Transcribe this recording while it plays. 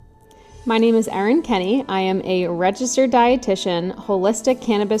My name is Erin Kenny. I am a registered dietitian, holistic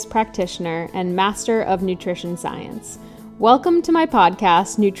cannabis practitioner, and master of nutrition science. Welcome to my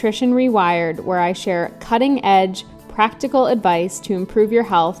podcast, Nutrition Rewired, where I share cutting-edge, practical advice to improve your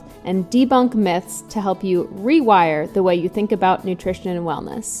health and debunk myths to help you rewire the way you think about nutrition and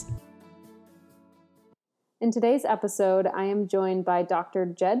wellness. In today's episode, I am joined by Dr.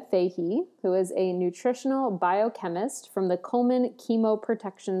 Jed Fahey, who is a nutritional biochemist from the Coleman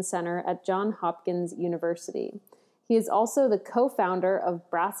Chemoprotection Center at Johns Hopkins University. He is also the co-founder of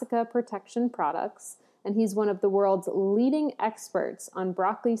Brassica Protection Products, and he's one of the world's leading experts on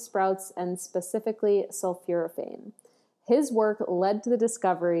broccoli sprouts and specifically sulforaphane. His work led to the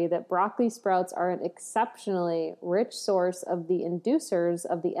discovery that broccoli sprouts are an exceptionally rich source of the inducers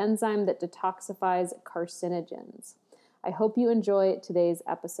of the enzyme that detoxifies carcinogens. I hope you enjoy today's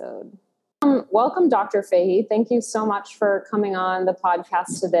episode. Welcome, Dr. Fahey. Thank you so much for coming on the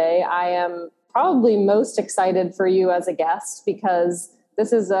podcast today. I am probably most excited for you as a guest because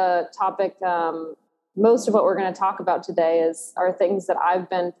this is a topic, most of what we're going to talk about today are things that I've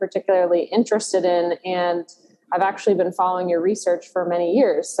been particularly interested in, and I've actually been following your research for many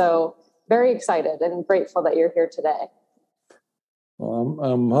years. So very excited and grateful that you're here today. Well,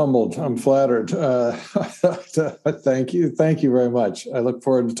 I'm humbled. I'm flattered. Thank you. Thank you very much. I look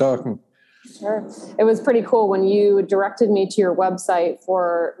forward to talking. Sure. It was pretty cool when you directed me to your website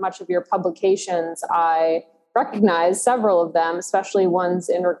for much of your publications. I recognized several of them, especially ones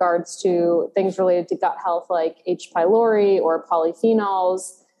in regards to things related to gut health like H. pylori or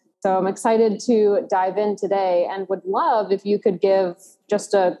polyphenols. So I'm excited to dive in today and would love if you could give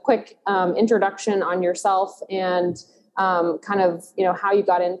just a quick introduction on yourself and kind of, how you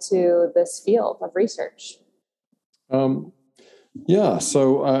got into this field of research. So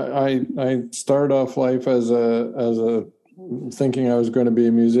I started off life as a thinking I was going to be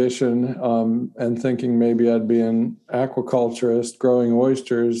a musician and thinking maybe I'd be an aquaculturist growing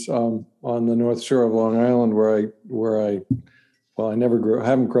oysters on the North Shore of Long Island where I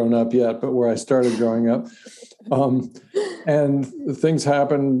haven't grown up yet, but where I started growing up. And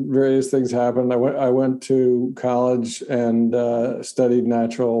various things happened. I went to college and studied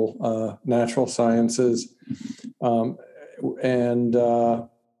natural sciences and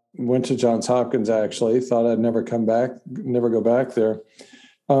went to Johns Hopkins, actually. Thought I'd never go back there.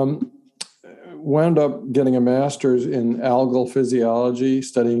 Wound up getting a master's in algal physiology,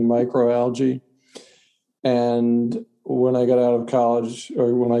 studying microalgae. And when I got out of college,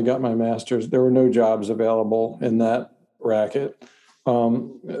 or when I got my master's, there were no jobs available in that racket.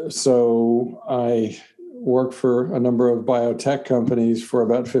 So I worked for a number of biotech companies for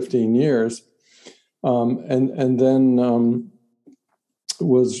about 15 years, and then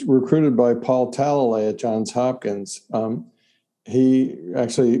was recruited by Paul Talalay at Johns Hopkins. He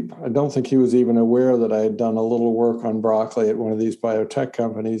actually, I don't think he was even aware that I had done a little work on broccoli at one of these biotech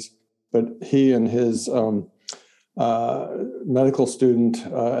companies, but he and his medical student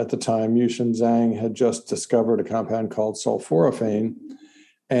at the time, Yushin Zhang, had just discovered a compound called sulforaphane,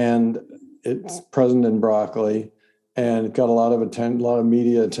 and it's present in broccoli, and it got a lot of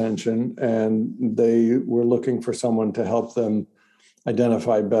media attention, and they were looking for someone to help them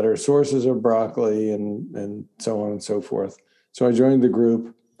identify better sources of broccoli and so on and so forth. So I joined the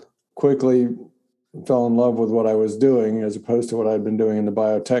group, quickly fell in love with what I was doing as opposed to what I'd been doing in the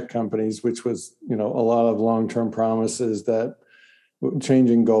biotech companies, which was, a lot of long-term promises that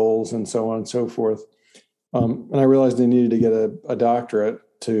changing goals and so on and so forth. And I realized I needed to get a doctorate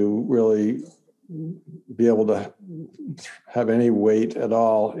to really be able to have any weight at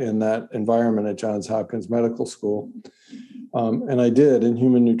all in that environment at Johns Hopkins Medical School. And I did in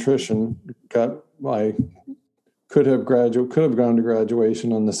human nutrition. Could have gone to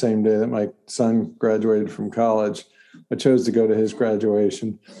graduation on the same day that my son graduated from college. I chose to go to his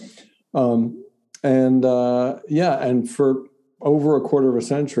graduation. And for over a quarter of a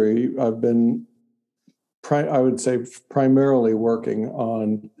century, I've been, I would say, primarily working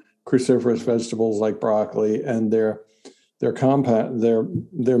on cruciferous vegetables like broccoli and their main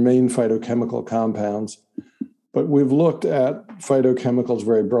phytochemical compounds. But we've looked at phytochemicals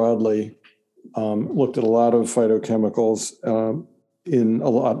very broadly. Looked at a lot of phytochemicals in a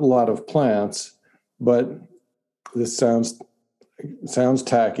lot of plants, but this sounds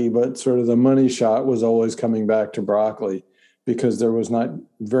tacky, but sort of the money shot was always coming back to broccoli because there was not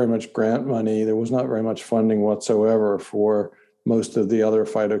very much grant money. There was not very much funding whatsoever for most of the other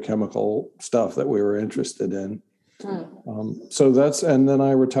phytochemical stuff that we were interested in. And then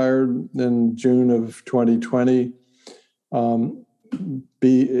I retired in June of 2020.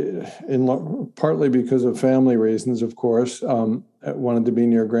 Partly because of family reasons, of course, wanted to be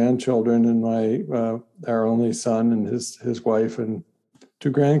near grandchildren and our only son and his wife and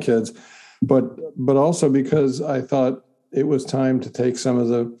two grandkids, but also because I thought it was time to take some of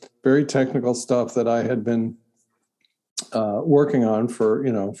the very technical stuff that I had been working on for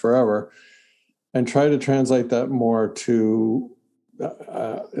forever, and try to translate that more to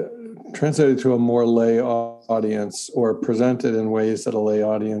translate it to a more lay audience, or present it in ways that a lay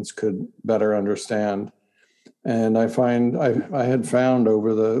audience could better understand. And I had found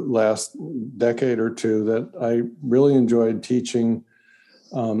over the last decade or two that I really enjoyed teaching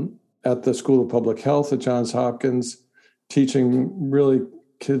at the School of Public Health at Johns Hopkins, teaching really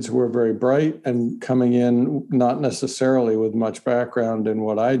kids who were very bright and coming in not necessarily with much background in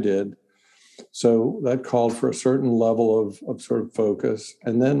what I did. So that called for a certain level of sort of focus,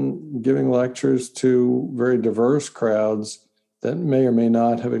 and then giving lectures to very diverse crowds that may or may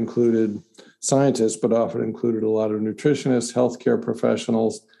not have included scientists, but often included a lot of nutritionists, healthcare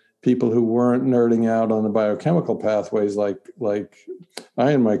professionals, people who weren't nerding out on the biochemical pathways like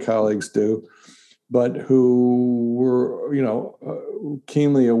I and my colleagues do, but who were,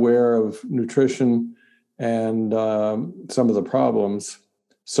 keenly aware of nutrition and some of the problems.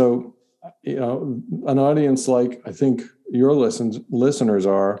 So, an audience like I think your listeners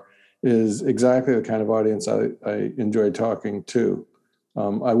are, is exactly the kind of audience I enjoy talking to.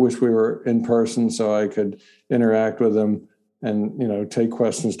 I wish we were in person so I could interact with them and take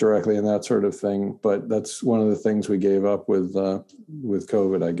questions directly and that sort of thing. But that's one of the things we gave up with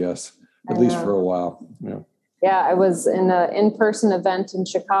COVID, I guess, at least for a while. Yeah, I was in an in-person event in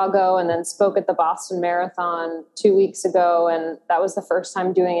Chicago and then spoke at the Boston Marathon 2 weeks ago. And that was the first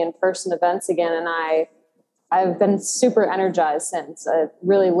time doing in-person events again. And I've been super energized since. It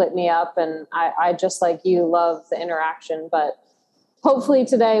really lit me up. And I just like you, love the interaction. But hopefully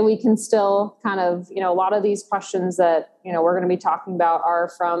today we can still kind of, a lot of these questions that, we're going to be talking about are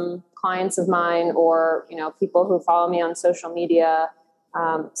from clients of mine or, people who follow me on social media.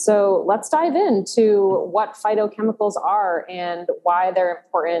 So let's dive into what phytochemicals are and why they're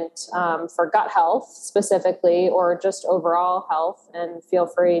important for gut health specifically, or just overall health. And feel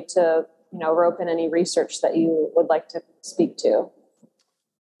free to, rope in any research that you would like to speak to.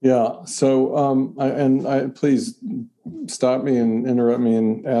 Yeah. So, please stop me and interrupt me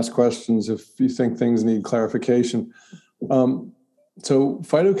and ask questions if you think things need clarification. So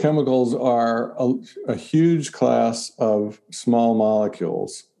phytochemicals are a huge class of small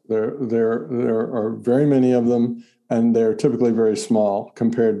molecules. There are very many of them, and they're typically very small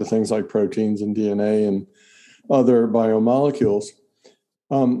compared to things like proteins and DNA and other biomolecules.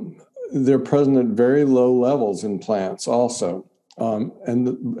 They're present at very low levels in plants also.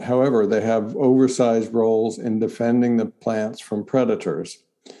 However, they have oversized roles in defending the plants from predators.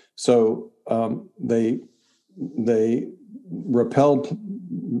 So they repel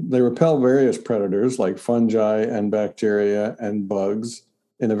various predators like fungi and bacteria and bugs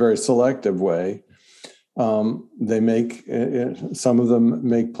in a very selective way. They make some of them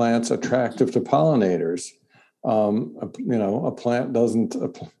make plants attractive to pollinators. A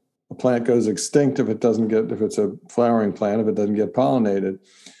plant goes extinct if it's a flowering plant, if it doesn't get pollinated.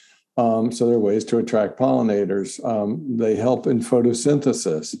 So there are ways to attract pollinators. They help in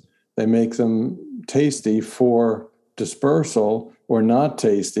photosynthesis. They make them tasty for dispersal, or not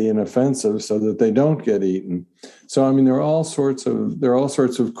tasty and offensive so that they don't get eaten. So, there are all sorts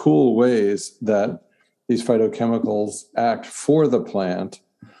of cool ways that these phytochemicals act for the plant.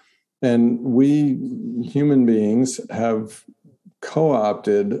 And we human beings have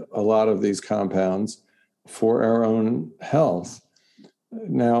co-opted a lot of these compounds for our own health.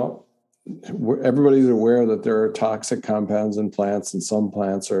 Now, everybody's aware that there are toxic compounds in plants, and some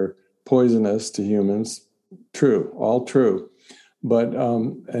plants are poisonous to humans. True, all true. But,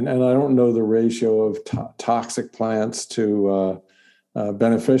 and I don't know the ratio of toxic plants to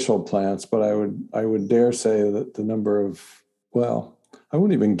beneficial plants, but I would dare say that the number of, well, I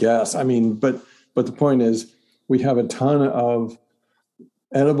wouldn't even guess. But the point is, we have a ton of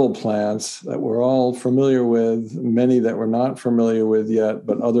edible plants that we're all familiar with, many that we're not familiar with yet,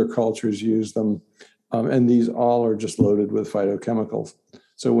 but other cultures use them. And these all are just loaded with phytochemicals.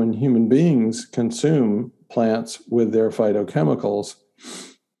 So when human beings consume plants with their phytochemicals,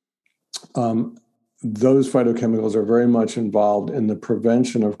 those phytochemicals are very much involved in the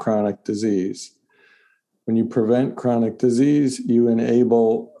prevention of chronic disease. When you prevent chronic disease, you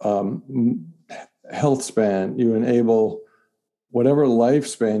enable health span, you enable whatever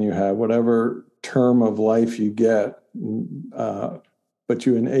lifespan you have, whatever term of life you get, but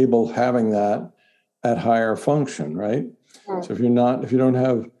you enable having that at higher function, right? So if you don't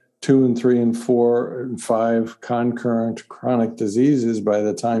have 2 and 3 and 4 and 5 concurrent chronic diseases by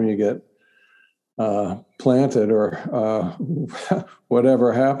the time you get planted or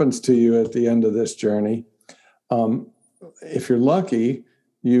whatever happens to you at the end of this journey. If you're lucky,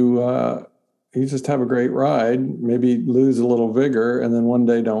 you just have a great ride, maybe lose a little vigor, and then one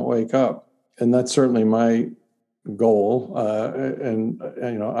day don't wake up. And that's certainly my goal. And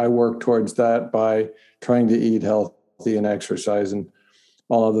I work towards that by trying to eat healthy and exercise and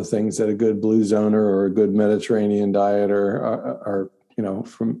all of the things that a good Blue Zoner or a good Mediterranean dieter are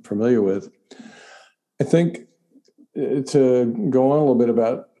familiar with. I think to go on a little bit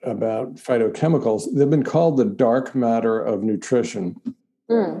about phytochemicals, they've been called the dark matter of nutrition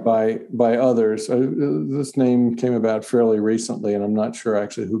by others. This name came about fairly recently, and I'm not sure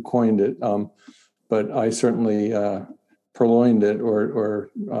actually who coined it, but I certainly purloined it or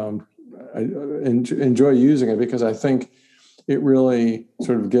I enjoy using it because I think it really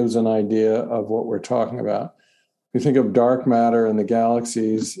sort of gives an idea of what we're talking about. You think of dark matter in the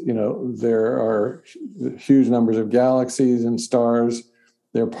galaxies, there are huge numbers of galaxies and stars.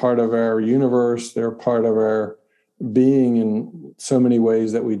 They're part of our universe. They're part of our being in so many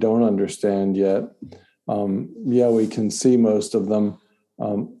ways that we don't understand yet. We can see most of them,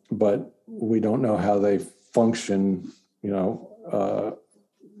 but we don't know how they function,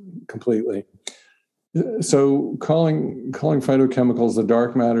 completely. So calling phytochemicals the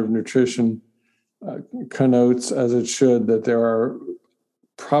dark matter of nutrition connotes, as it should, that there are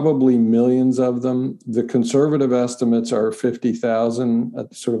probably millions of them. The conservative estimates are 50,000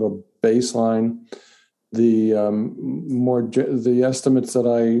 at sort of a baseline. The estimates that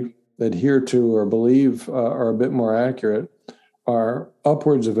I adhere to or believe are a bit more accurate are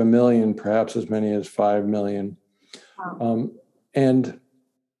upwards of 1 million, perhaps as many as 5 million. Wow.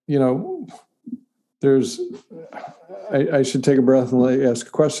 I should take a breath and ask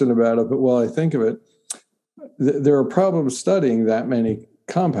a question about it, but while I think of it, there are problems studying that many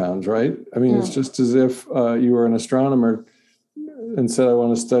compounds, right? I mean, It's just as if you were an astronomer and said, I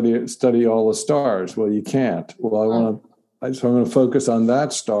want to study all the stars. Well, you can't. Well, so I'm going to focus on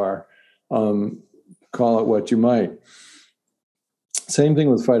that star, call it what you might. Same thing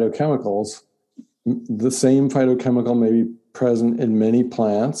with phytochemicals. The same phytochemical may be present in many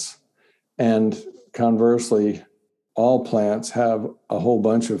plants, and conversely, all plants have a whole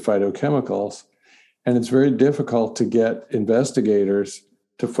bunch of phytochemicals, and it's very difficult to get investigators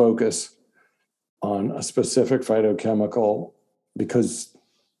to focus on a specific phytochemical because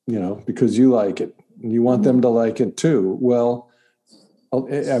you like it. You want them to like it too. Well,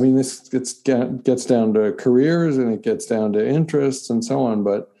 I mean, this gets down to careers and it gets down to interests and so on.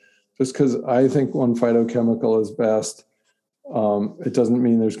 But just because I think one phytochemical is best, it doesn't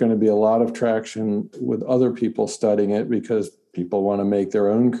mean there's going to be a lot of traction with other people studying it because people want to make their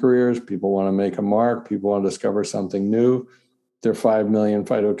own careers. People want to make a mark. People want to discover something new. There are 5 million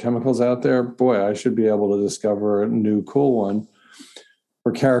phytochemicals out there. Boy, I should be able to discover a new cool one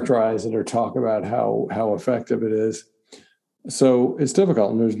or characterize it or talk about how effective it is. So it's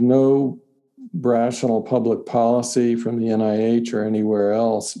difficult, and there's no rational public policy from the NIH or anywhere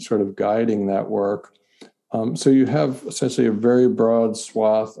else sort of guiding that work. So you have essentially a very broad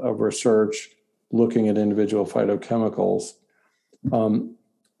swath of research looking at individual phytochemicals.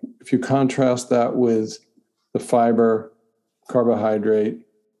 If you contrast that with the fiber, carbohydrate,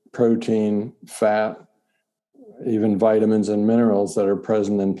 protein, fat, even vitamins and minerals that are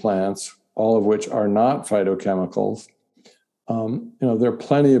present in plants, all of which are not phytochemicals, there are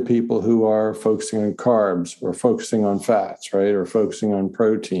plenty of people who are focusing on carbs or focusing on fats, right, or focusing on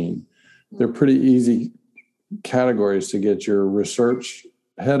protein. They're pretty easy categories to get your research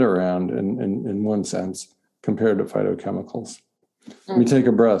head around in one sense compared to phytochemicals. Let me take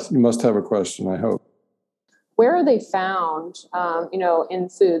a breath. You must have a question, I hope. Where are they found, in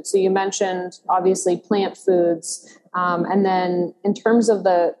food? So you mentioned, obviously, plant foods. And then in terms of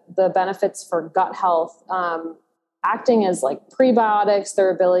the benefits for gut health, acting as like prebiotics,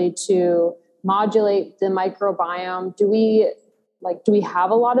 their ability to modulate the microbiome, do we have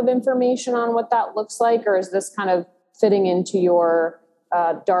a lot of information on what that looks like? Or is this kind of fitting into your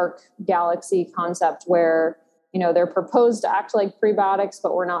dark galaxy concept where, they're proposed to act like prebiotics,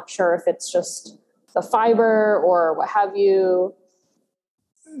 but we're not sure if it's just the fiber or what have you?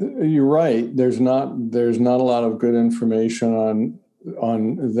 You're right. There's not a lot of good information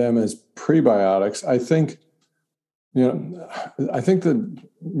on them as prebiotics. I think that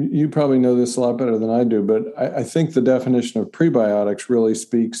you probably know this a lot better than I do, but I think the definition of prebiotics really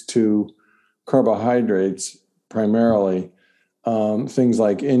speaks to carbohydrates primarily, things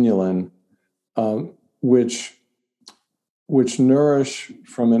like inulin, which which nourish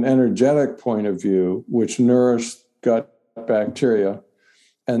from an energetic point of view, which nourish gut bacteria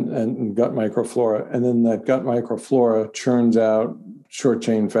and gut microflora. And then that gut microflora churns out short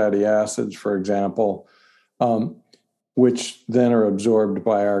chain fatty acids, for example, which then are absorbed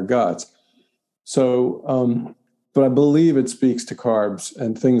by our guts. So, but I believe it speaks to carbs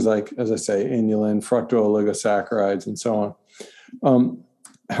and things like, as I say, inulin, fructooligosaccharides, and so on.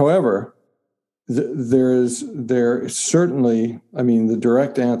 However, there is certainly, I mean, the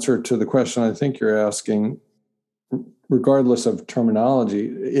direct answer to the question I think you're asking, regardless of terminology,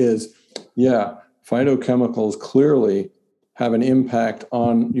 is, yeah, phytochemicals clearly have an impact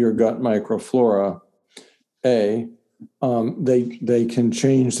on your gut microflora. They can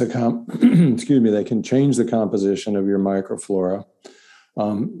change the they can change the composition of your microflora.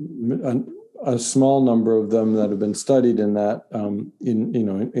 A small number of them that have been studied in that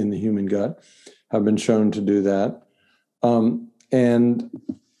in the human gut have been shown to do that. And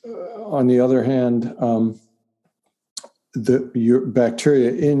on the other hand, your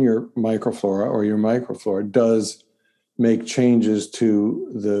bacteria in your microflora or your microflora does make changes to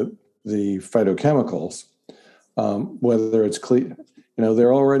the phytochemicals. Whether it's clean,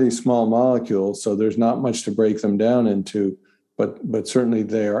 they're already small molecules, so there's not much to break them down into, but certainly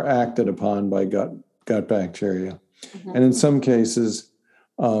they are acted upon by gut bacteria. Mm-hmm. And in some cases,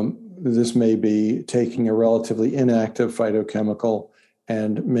 this may be taking a relatively inactive phytochemical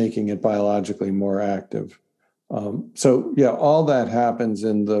and making it biologically more active. So yeah, all that happens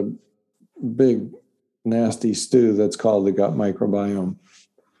in the big nasty stew that's called the gut microbiome.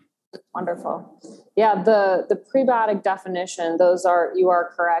 Wonderful. Yeah, the prebiotic definition, you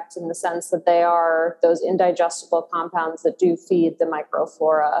are correct in the sense that they are those indigestible compounds that do feed the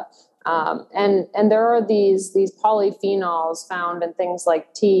microflora. And there are these polyphenols found in things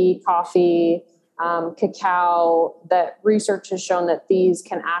like tea, coffee, cacao, that research has shown that these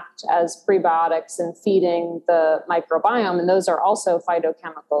can act as prebiotics in feeding the microbiome. And those are also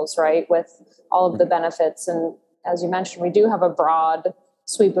phytochemicals, right, with all of the benefits. And as you mentioned, we do have a broad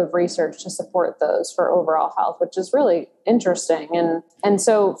sweep of research to support those for overall health, which is really interesting. And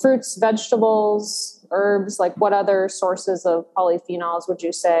so fruits, vegetables, herbs, like what other sources of polyphenols would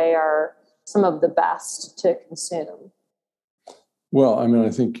you say are some of the best to consume? Well, I mean,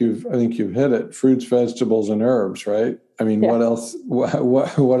 I think you've hit it. Fruits, vegetables, and herbs, right? I mean, yeah. What else?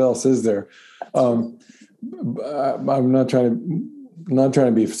 What else is there? I'm not trying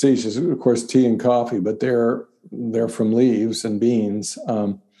to be facetious. Of course, tea and coffee, but they're from leaves and beans.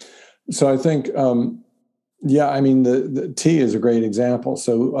 So I think, I mean, the tea is a great example.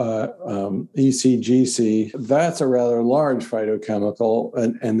 So ECGC, that's a rather large phytochemical,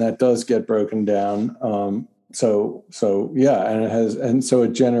 and that does get broken down. So yeah, and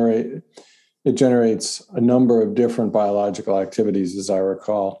it generates a number of different biological activities, as I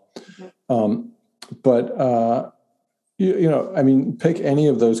recall. Mm-hmm. But I mean, pick any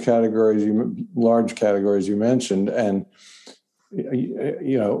of those categories, large categories you mentioned, and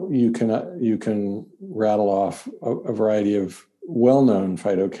you can rattle off a variety of well-known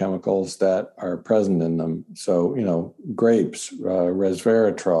phytochemicals that are present in them. So, grapes,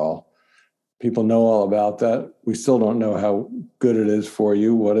 resveratrol. People know all about that. We still don't know how good it is for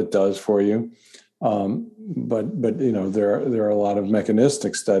you, what it does for you. But there are a lot of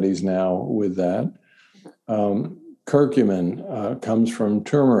mechanistic studies now with that. Curcumin comes from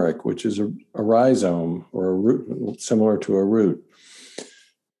turmeric, which is a rhizome or a root, similar to a root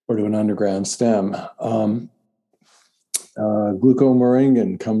or to an underground stem.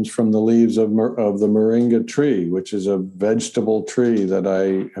 Glucomoringin comes from the leaves of the moringa tree, which is a vegetable tree that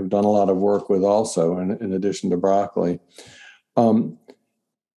I have done a lot of work with also, in addition to broccoli,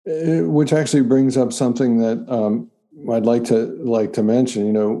 which actually brings up something that I'd like to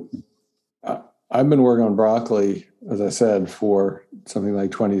mention. I've been working on broccoli, as I said, for something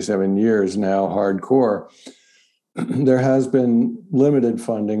like 27 years now, hardcore. There has been limited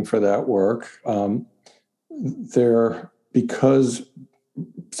funding for that work. Because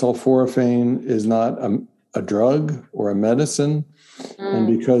sulforaphane is not a drug or a medicine, and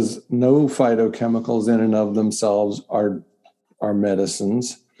because no phytochemicals in and of themselves are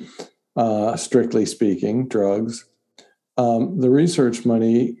medicines, strictly speaking, drugs, the research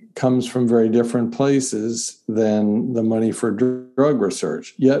money comes from very different places than the money for drug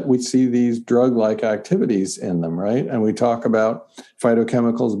research. Yet we see these drug-like activities in them, right? And we talk about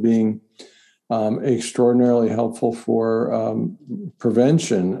phytochemicals being extraordinarily helpful for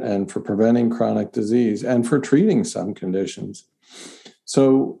prevention and for preventing chronic disease and for treating some conditions.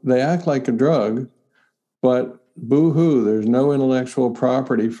 So they act like a drug, but boo-hoo, there's no intellectual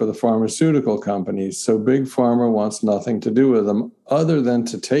property for the pharmaceutical companies. So big pharma wants nothing to do with them other than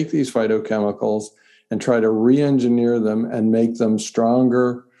to take these phytochemicals and try to re-engineer them and make them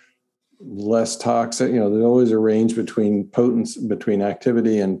stronger, less toxic. There's always a range between between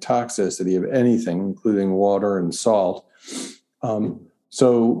activity and toxicity of anything, including water and salt.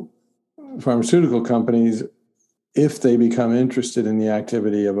 So pharmaceutical companies, if they become interested in the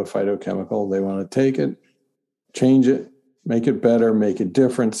activity of a phytochemical, they want to take it, change it, make it better, make it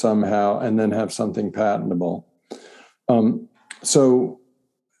different somehow, and then have something patentable. So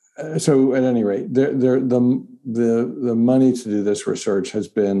at any rate, the money to do this research has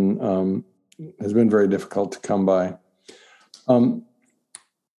been very difficult to come by.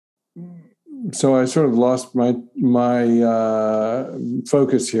 So I sort of lost my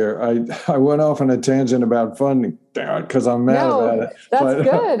focus here. I went off on a tangent about funding because I'm mad about it. That's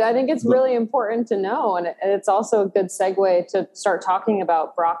good. I think it's really important to know. And it's also a good segue to start talking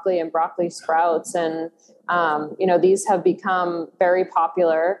about broccoli and broccoli sprouts. And, these have become very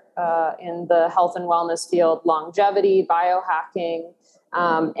popular in the health and wellness field, longevity, biohacking.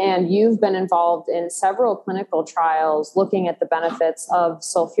 And you've been involved in several clinical trials looking at the benefits of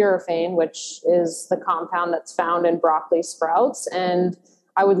sulforaphane, which is the compound that's found in broccoli sprouts. And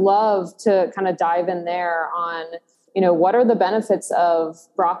I would love to kind of dive in there on, what are the benefits of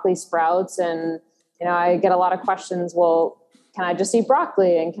broccoli sprouts? And, I get a lot of questions. Well, can I just eat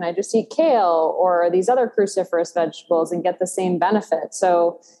broccoli and can I just eat kale or these other cruciferous vegetables and get the same benefit?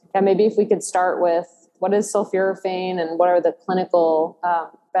 So maybe if we could start with, what is sulforaphane and what are the clinical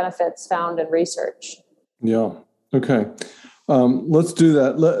benefits found in research? Yeah. Okay. Let's do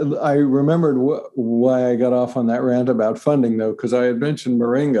that. I remembered why I got off on that rant about funding, though, because I had mentioned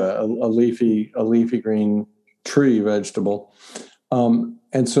moringa, a leafy green tree vegetable.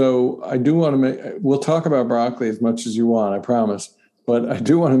 And so I do want to we'll talk about broccoli as much as you want, I promise. But I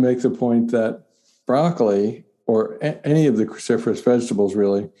do want to make the point that broccoli, or any of the cruciferous vegetables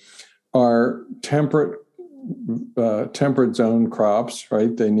really, are temperate zone crops,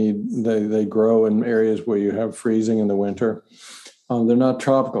 right? They grow in areas where you have freezing in the winter. They're not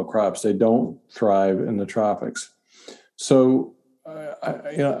tropical crops. They don't thrive in the tropics. So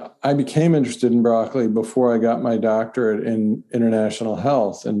I became interested in broccoli before I got my doctorate in international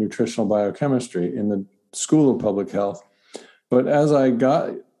health and nutritional biochemistry in the School of Public Health. But as I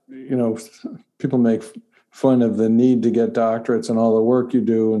got, people make fun of the need to get doctorates and all the work you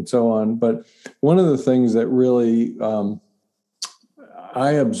do and so on. But one of the things that really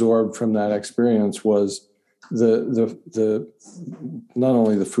I absorbed from that experience was the not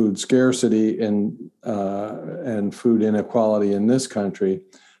only the food scarcity and food inequality in this country,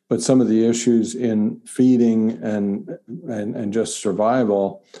 but some of the issues in feeding and just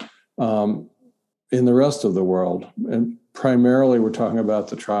survival in the rest of the world. And primarily, we're talking about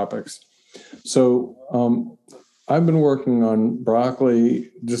the tropics. So I've been working on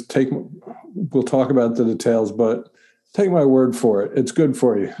broccoli. We'll talk about the details, but take my word for it. It's good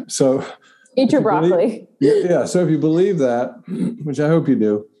for you. So eat your broccoli. Yeah. So if you believe that, which I hope you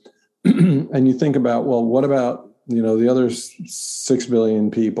do, and you think about, well, what about, the other 6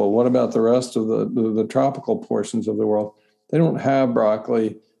 billion people? What about the rest of the tropical portions of the world? They don't have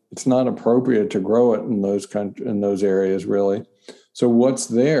broccoli. It's not appropriate to grow it in those areas, really. So what's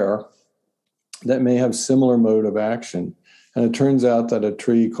there that may have similar mode of action? And it turns out that a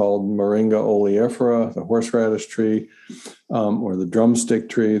tree called Moringa oleifera, the horseradish tree, or the drumstick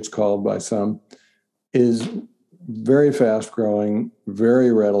tree, it's called by some, is very fast growing,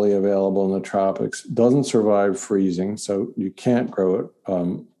 very readily available in the tropics, doesn't survive freezing, so you can't grow it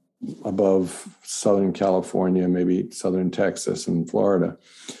above Southern California, maybe Southern Texas and Florida.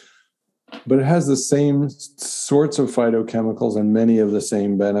 But it has the same sorts of phytochemicals and many of the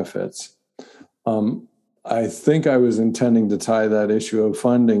same benefits. I think I was intending to tie that issue of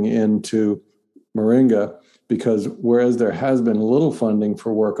funding into moringa, because whereas there has been little funding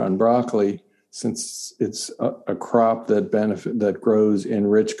for work on broccoli, since it's a crop that grows in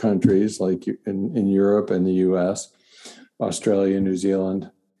rich countries like in Europe and the US, Australia, New Zealand,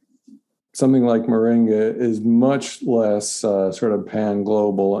 something like moringa is much less sort of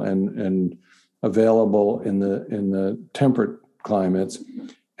pan-global and available in the temperate climates.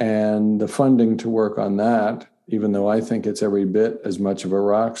 And the funding to work on that, even though I think it's every bit as much of a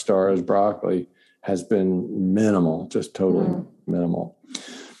rock star as broccoli, has been minimal, just totally minimal.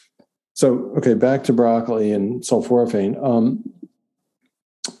 So, okay, back to broccoli and sulforaphane.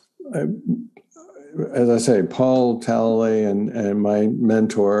 As I say, Paul Talalay and my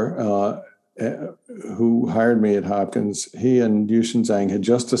mentor who hired me at Hopkins, he and Yushin Zhang had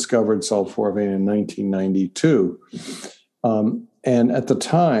just discovered sulforaphane in 1992. And at the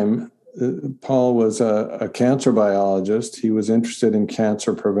time, Paul was a cancer biologist. He was interested in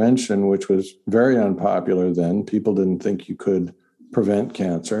cancer prevention, which was very unpopular then. People didn't think you could prevent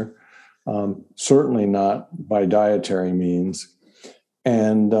cancer, certainly not by dietary means.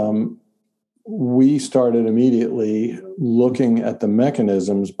 And we started immediately looking at the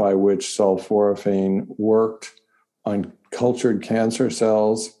mechanisms by which sulforaphane worked on cultured cancer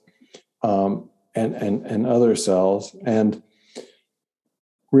cells and other cells, and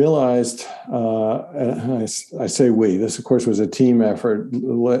realized, I say we, this of course was a team effort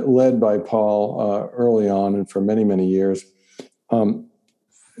led by Paul early on and for many, many years.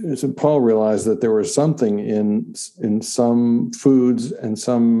 So Paul realized that there was something in some foods and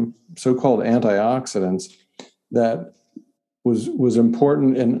some so-called antioxidants that was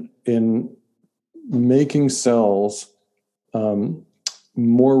important in making cells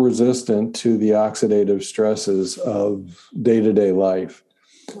more resistant to the oxidative stresses of day-to-day life.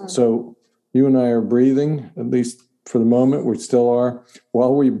 So you and I are breathing, at least for the moment, we still are.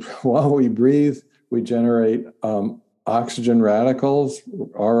 While we breathe, we generate oxygen radicals,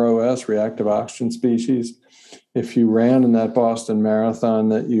 ROS, reactive oxygen species. If you ran in that Boston Marathon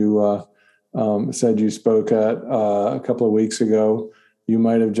that you said you spoke at a couple of weeks ago, you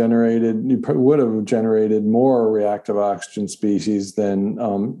would have generated more reactive oxygen species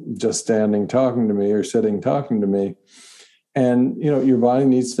than just standing talking to me or sitting talking to me. And, your body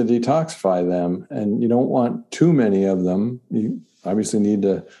needs to detoxify them, and you don't want too many of them. You obviously need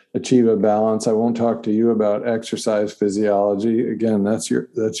to achieve a balance. I won't talk to you about exercise physiology. Again, that's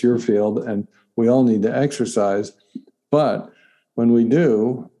your field, and we all need to exercise. But when we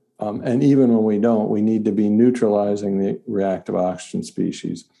do, and even when we don't, we need to be neutralizing the reactive oxygen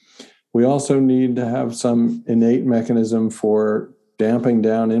species. We also need to have some innate mechanism for damping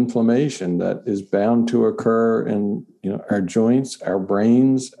down inflammation that is bound to occur in our joints, our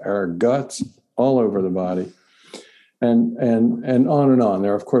brains, our guts, all over the body, and on and on.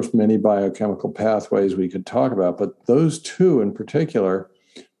 There are, of course, many biochemical pathways we could talk about, but those two in particular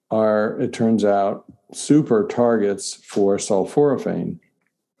are, it turns out, super targets for sulforaphane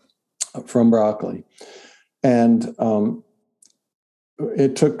from broccoli. And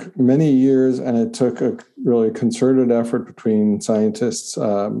it took many years, and it took a really concerted effort between scientists,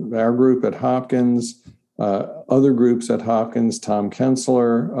 our group at Hopkins, other groups at Hopkins, Tom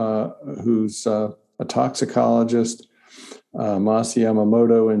Kensler, who's a toxicologist, Masi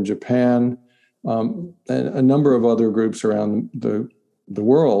Yamamoto in Japan, and a number of other groups around the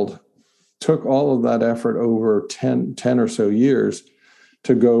world, took all of that effort over 10 or so years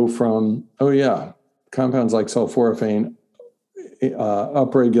to go from, compounds like sulforaphane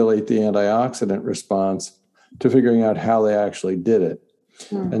upregulate the antioxidant response, to figuring out how they actually did it.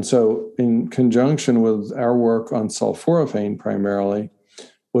 And so in conjunction with our work on sulforaphane primarily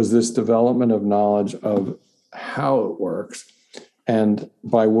was this development of knowledge of how it works and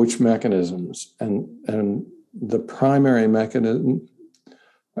by which mechanisms. And the primary mechanism,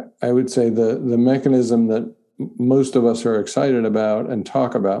 I would say the mechanism that most of us are excited about and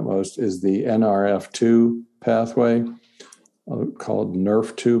talk about most is the NRF2 pathway, called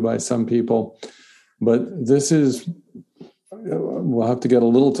NRF2 by some people. But this is, we'll have to get a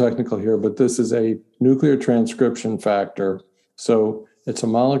little technical here, but this is a nuclear transcription factor. So it's a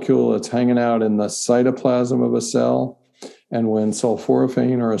molecule that's hanging out in the cytoplasm of a cell. And when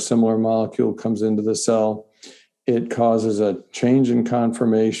sulforaphane or a similar molecule comes into the cell, it causes a change in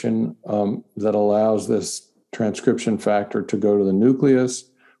conformation that allows this transcription factor to go to the nucleus,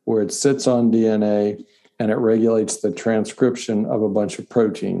 where it sits on DNA and it regulates the transcription of a bunch of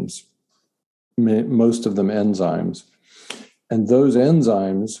proteins, most of them enzymes. And those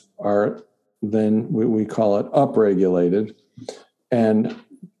enzymes are then, we call it upregulated. And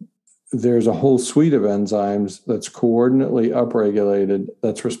there's a whole suite of enzymes that's coordinately upregulated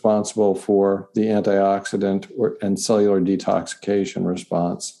that's responsible for the antioxidant and cellular detoxification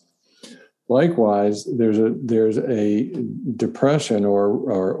response. Likewise, there's a depression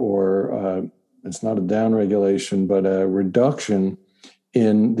or it's not a downregulation, but a reduction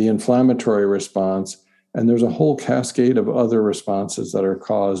in the inflammatory response. And there's a whole cascade of other responses that are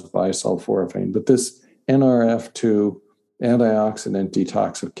caused by sulforaphane. But this NRF2 antioxidant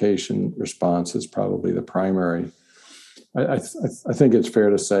detoxification response is probably the primary. I think it's fair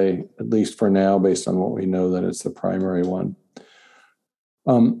to say, at least for now, based on what we know, that it's the primary one.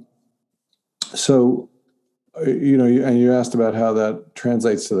 So, and you asked about how that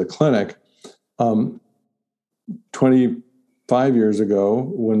translates to the clinic. 20 5 years ago,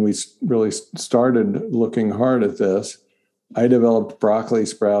 when we really started looking hard at this, I developed broccoli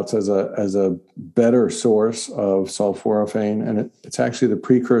sprouts as a better source of sulforaphane, and it's actually the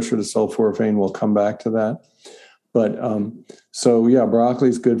precursor to sulforaphane. We'll come back to that. But so yeah, broccoli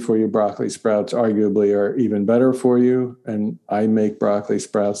is good for you. Broccoli sprouts arguably are even better for you. And I make broccoli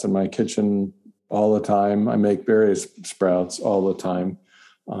sprouts in my kitchen all the time. I make various sprouts all the time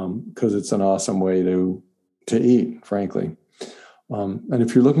because it's an awesome way to eat, frankly. And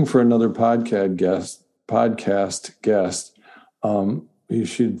if you're looking for another podcast guest,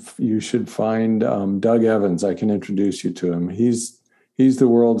 you should find Doug Evans. I can introduce you to him. He's the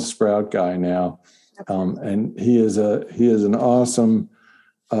world's sprout guy now. And he is an awesome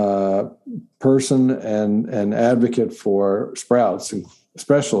person and advocate for sprouts,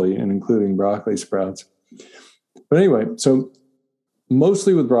 especially and including broccoli sprouts. But anyway, so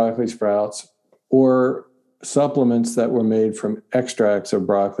mostly with broccoli sprouts or supplements that were made from extracts of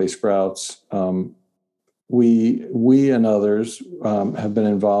broccoli sprouts, we and others have been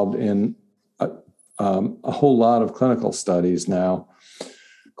involved in a whole lot of clinical studies now.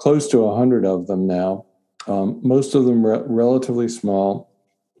 Close to 100 of them now, most of them relatively small.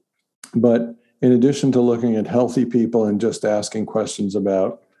 But in addition to looking at healthy people and just asking questions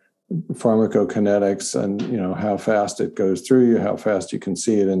about pharmacokinetics and how fast it goes through you, how fast you can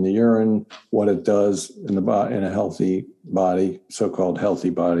see it in the urine, what it does in a healthy body, so-called healthy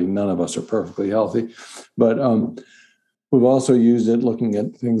body. None of us are perfectly healthy, but we've also used it looking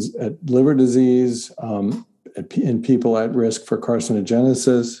at things at liver disease. In people at risk for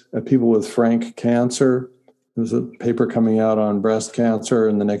carcinogenesis, people with frank cancer. There's a paper coming out on breast cancer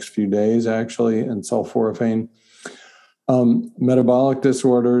in the next few days, actually, and sulforaphane. Metabolic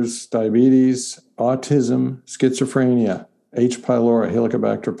disorders, diabetes, autism, schizophrenia, H. pylori,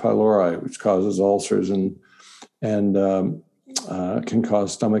 Helicobacter pylori, which causes ulcers and can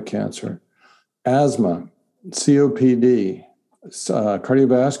cause stomach cancer, asthma, COPD,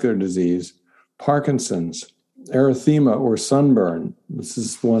 cardiovascular disease, Parkinson's, erythema or sunburn. This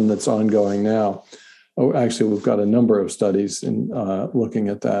is one that's ongoing now. Oh, actually, we've got a number of studies in looking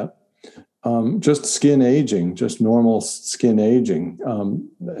at that. Just skin aging, just normal skin aging,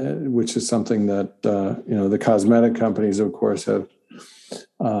 which is something that the cosmetic companies, of course, have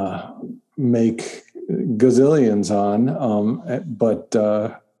make gazillions on, but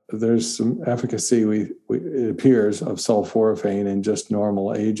there's some efficacy, it appears, of sulforaphane in just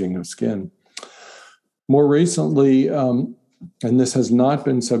normal aging of skin. More recently, and this has not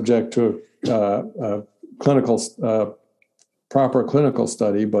been subject to a proper clinical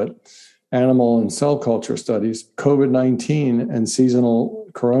study, but animal and cell culture studies, COVID-19 and seasonal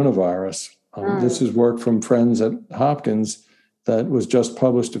coronavirus. This is work from friends at Hopkins that was just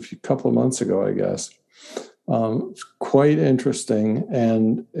published a couple of months ago, I guess. It's quite interesting,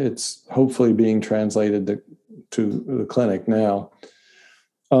 and it's hopefully being translated to the clinic now.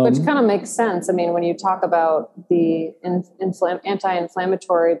 Which kind of makes sense. I mean, when you talk about the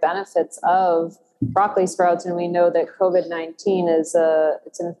anti-inflammatory benefits of broccoli sprouts, and we know that COVID-19 is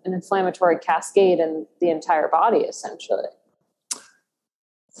it's an inflammatory cascade in the entire body, essentially.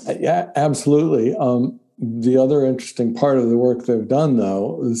 Yeah, absolutely. The other interesting part of the work they've done,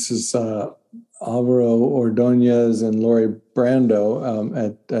 though, this is Alvaro Ordonez and Lori Brando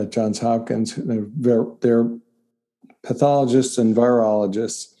at Johns Hopkins. They're pathologists and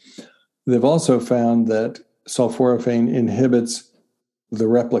virologists. They've also found that sulforaphane inhibits the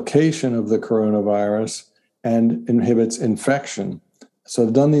replication of the coronavirus and inhibits infection. So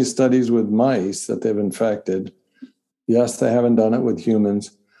they've done these studies with mice that they've infected. Yes, they haven't done it with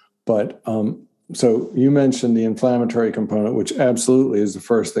humans, but so you mentioned the inflammatory component, which absolutely is the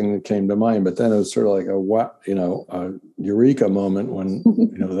first thing that came to mind. But then it was sort of like a eureka moment when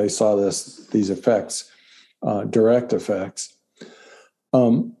they saw these effects. Direct effects.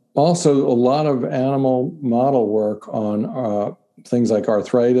 Also, a lot of animal model work on things like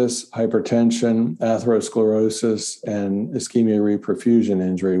arthritis, hypertension, atherosclerosis, and ischemia-reperfusion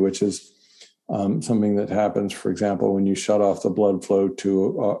injury, which is something that happens, for example, when you shut off the blood flow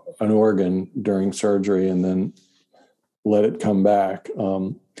to an organ during surgery and then let it come back,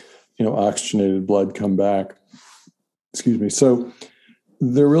 oxygenated blood come back. Excuse me. So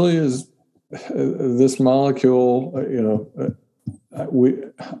there really is this molecule,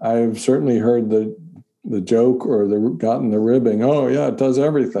 I've certainly heard the joke or gotten the ribbing. Oh yeah, it does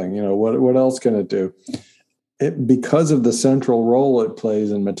everything. What else can it do? Because of the central role it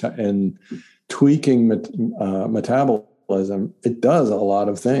plays in tweaking metabolism, it does a lot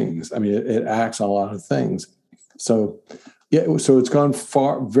of things. I mean, it acts on a lot of things. So yeah, so it's gone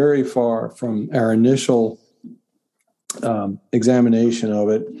very far from our initial examination of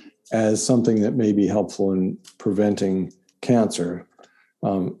it as something that may be helpful in preventing cancer.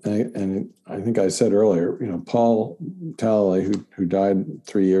 And I think I said earlier, Paul Talalay, who died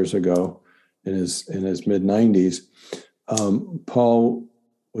 3 years ago in his mid-90s, Paul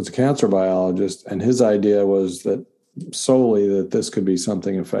was a cancer biologist, and his idea was that solely that this could be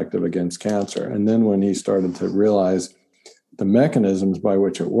something effective against cancer. And then when he started to realize the mechanisms by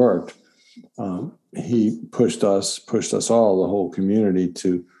which it worked, he pushed us all, the whole community,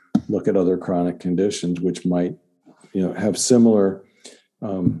 to look at other chronic conditions which might, have similar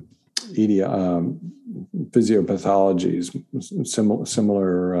physiopathologies,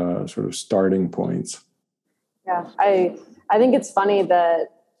 similar sort of starting points. Yeah, I think it's funny that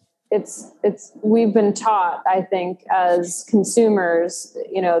we've been taught, I think, as consumers,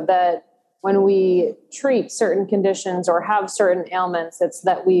 that when we treat certain conditions or have certain ailments, it's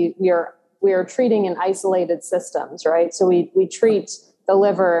that we are treating in isolated systems, right? So we treat the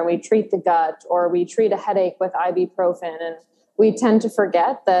liver and we treat the gut, or we treat a headache with ibuprofen, and we tend to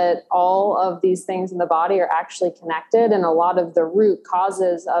forget that all of these things in the body are actually connected, and a lot of the root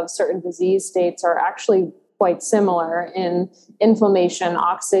causes of certain disease states are actually quite similar in inflammation,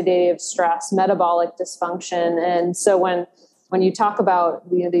 oxidative stress, metabolic dysfunction. And so when you talk about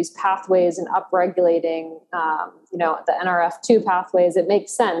these pathways and upregulating, the NRF2 pathways, it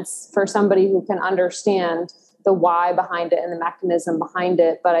makes sense for somebody who can understand the why behind it and the mechanism behind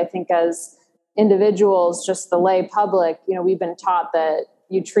it. But I think as individuals, just the lay public, we've been taught that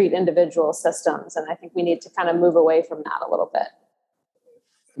you treat individual systems, and I think we need to kind of move away from that a little bit.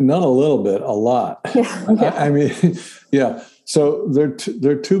 Not a little bit, a lot. Yeah. I mean, yeah. So there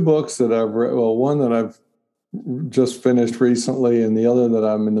are two books that I've read. Well, one that I've just finished recently, and the other that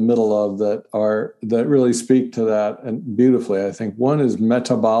I'm in the middle of that really speak to that and beautifully. I think one is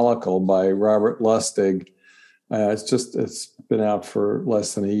Metabolical by Robert Lustig. It's been out for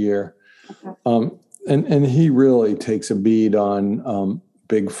less than a year, okay. And he really takes a bead on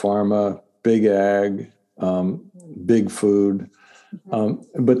big pharma, big ag, big food.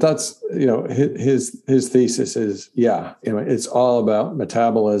 But that's, his thesis is, it's all about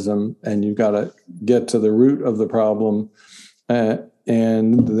metabolism, and you've got to get to the root of the problem. And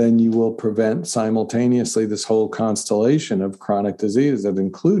then you will prevent simultaneously this whole constellation of chronic diseases that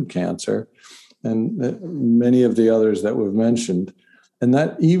include cancer and many of the others that we've mentioned. And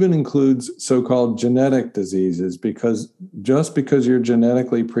that even includes so-called genetic diseases, because just because you're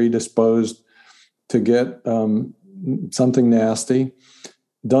genetically predisposed to get something nasty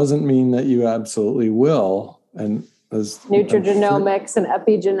doesn't mean that you absolutely will. And as nutrigenomics and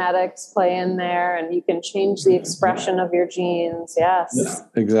epigenetics play in there, and you can change the expression of your genes. Yes. Yeah,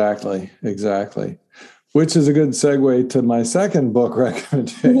 exactly. Which is a good segue to my second book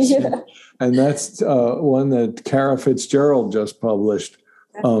recommendation. Yeah. And that's one that Kara Fitzgerald just published.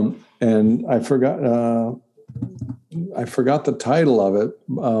 And I forgot the title of it.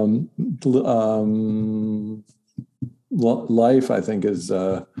 Life, I think, is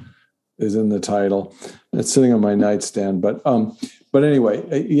in the title. It's sitting on my nightstand. But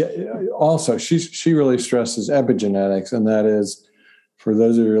anyway, also she really stresses epigenetics, and that is, for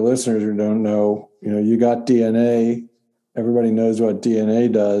those of your listeners who don't know, you got DNA. Everybody knows what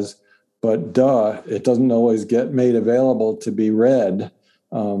DNA does, but it doesn't always get made available to be read.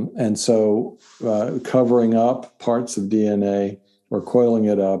 And so covering up parts of DNA or coiling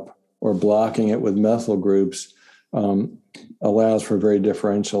it up or blocking it with methyl groups allows for very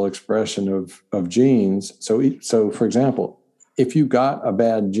differential expression of genes. So for example, if you got a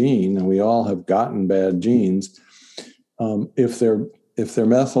bad gene, and we all have gotten bad genes, if they're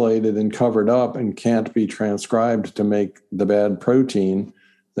methylated and covered up and can't be transcribed to make the bad protein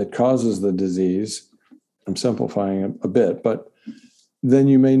that causes the disease, I'm simplifying a bit, but then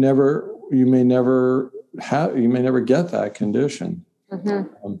you may never get that condition.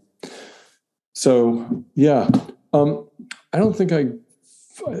 Mm-hmm. I don't think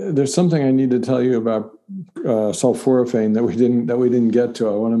there's something I need to tell you about sulforaphane that we didn't get to.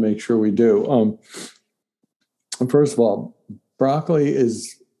 I want to make sure we do. First of all, broccoli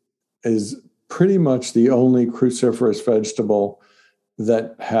is pretty much the only cruciferous vegetable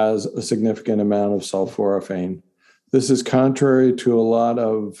that has a significant amount of sulforaphane. This is contrary to a lot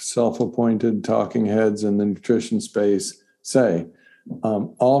of self-appointed talking heads in the nutrition space say.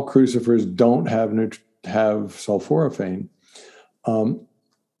 All crucifers don't have sulforaphane.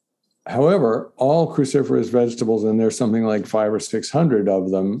 However, all cruciferous vegetables, and there's something like 500 or 600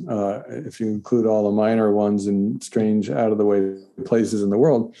 of them, if you include all the minor ones in strange, out-of-the-way places in the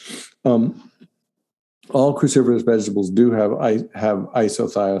world, all cruciferous vegetables do have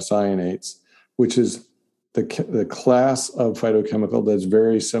isothiocyanates, which is the class of phytochemical that's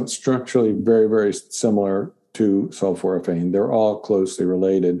very structurally very, very similar to sulforaphane. They're all closely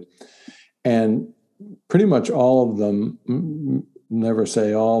related. And pretty much all of them, never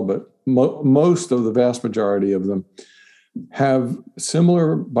say all, but most of the vast majority of them have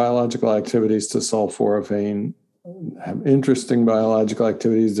similar biological activities to sulforaphane, have interesting biological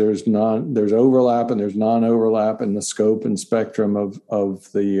activities. There's overlap and there's non-overlap in the scope and spectrum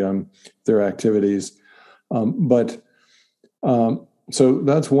of their activities. So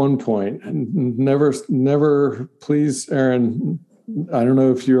that's one point. And never, please, Aaron, I don't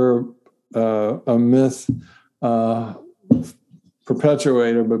know if you're a myth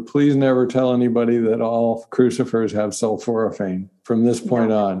perpetuator, but please never tell anybody that all crucifers have sulforaphane from this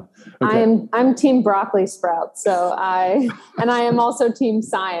point on. Okay. I'm team broccoli sprouts, I am also team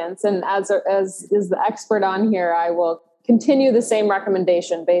science. And as the expert on here, I will continue the same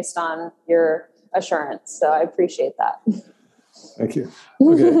recommendation based on your assurance. So I appreciate that. Thank you.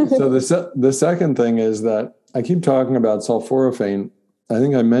 Okay, so the second thing is that I keep talking about sulforaphane. I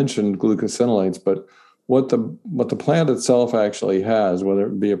think I mentioned glucosinolates, but what the plant itself actually has, whether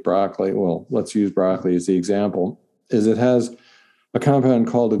it be a broccoli, well, let's use broccoli as the example, is it has a compound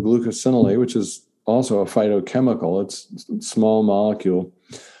called a glucosinolate, which is also a phytochemical. It's a small molecule,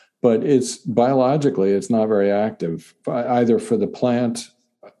 but biologically, it's not very active, either for the plant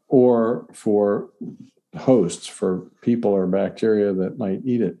or for hosts, for people or bacteria that might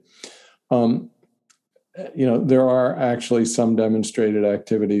eat it. There are actually some demonstrated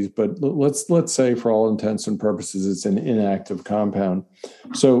activities, but let's say for all intents and purposes, it's an inactive compound.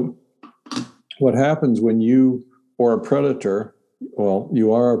 So what happens when you or a predator, well,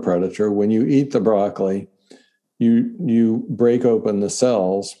 you are a predator, when you eat the broccoli, you break open the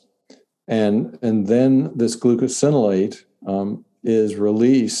cells, and then this glucosinolate is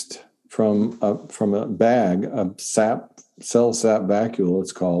released from a bag, a cell sap vacuole,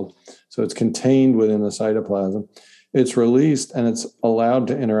 it's called. So it's contained within the cytoplasm. It's released and it's allowed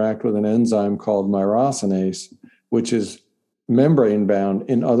to interact with an enzyme called myrosinase, which is membrane bound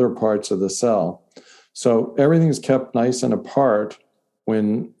in other parts of the cell. So everything's kept nice and apart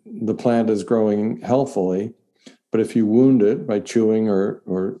when the plant is growing healthily. But if you wound it by chewing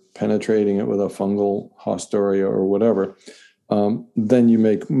or penetrating it with a fungal haustoria or whatever, then you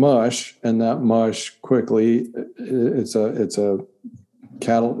make mush, and that mush quickly, it's a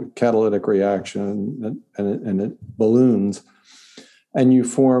catalytic reaction, and it balloons, and you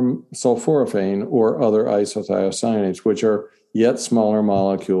form sulforaphane or other isothiocyanates, which are yet smaller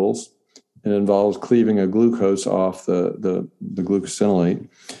molecules. It involves cleaving a glucose off the glucosinolate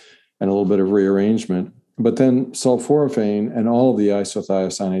and a little bit of rearrangement. But then sulforaphane and all of the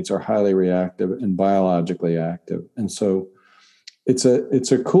isothiocyanates are highly reactive and biologically active. And so it's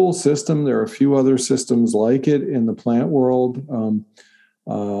a cool system. There are a few other systems like it in the plant world.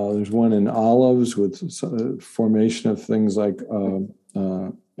 There's one in olives with formation of things like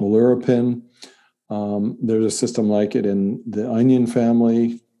oleuropein. There's a system like it in the onion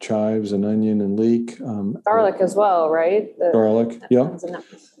family, chives and onion and leek. Garlic as well, right? Garlic, yeah.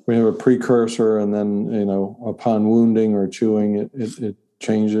 We have a precursor, and then, upon wounding or chewing, it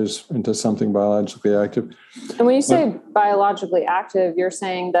changes into something biologically active. And when you say biologically active, you're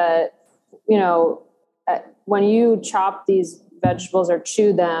saying that, when you chop these vegetables or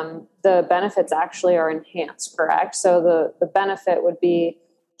chew them, the benefits actually are enhanced, correct? So the benefit would be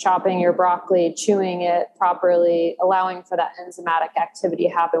chopping your broccoli, chewing it properly, allowing for that enzymatic activity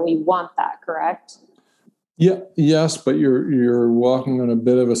to happen. We want that, correct? Yeah, yes, but you're walking on a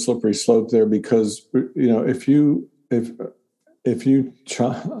bit of a slippery slope there, because if you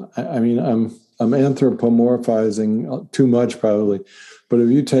chop, I'm anthropomorphizing too much probably, but if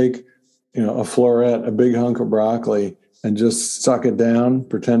you take a floret, a big hunk of broccoli, and just suck it down,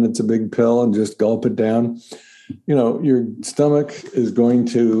 pretend it's a big pill, and just gulp it down, your stomach is going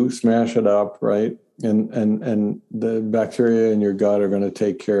to smash it up, right? And the bacteria in your gut are going to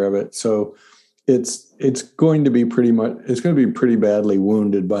take care of it. So it's going to be pretty badly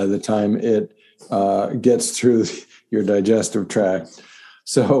wounded by the time it gets through your digestive tract.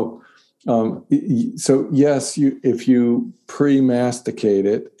 So yes, if you pre-masticate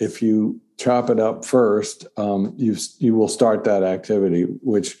it, if you chop it up first, you will start that activity,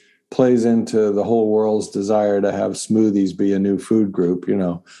 which plays into the whole world's desire to have smoothies be a new food group,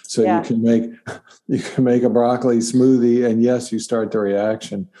 So yeah. you can make a broccoli smoothie, and yes, you start the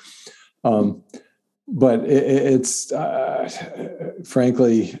reaction. But it's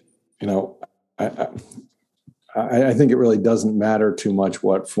frankly, I think it really doesn't matter too much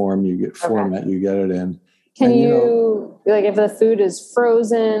what format you get it in. Can you, like, if the food is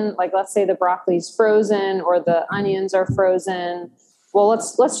frozen, like let's say the broccoli's frozen or the onions are frozen. Well,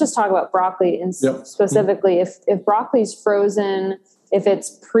 let's just talk about broccoli specifically. If broccoli's frozen, if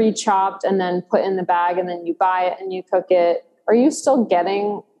it's pre-chopped and then put in the bag and then you buy it and you cook it, are you still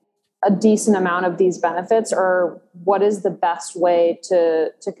getting a decent amount of these benefits, or what is the best way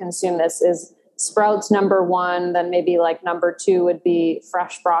to consume this? Is sprouts number one, then maybe like number two would be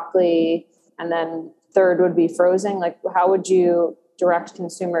fresh broccoli, and then third would be frozen? Like, how would you direct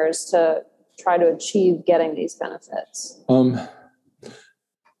consumers to try to achieve getting these benefits?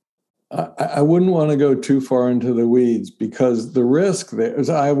 I wouldn't want to go too far into the weeds, because the risk there is,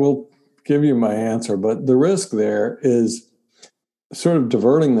 I will give you my answer, but the risk there is sort of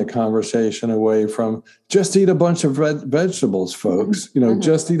diverting the conversation away from just eat a bunch of vegetables, folks.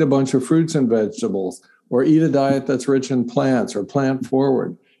 Just eat a bunch of fruits and vegetables, or eat a diet that's rich in plants or plant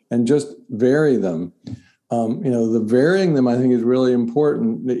forward, and just vary them. The varying them, I think, is really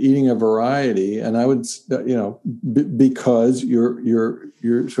important. The eating a variety, and I would, because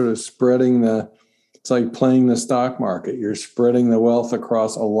you're sort of spreading it's like playing the stock market. You're spreading the wealth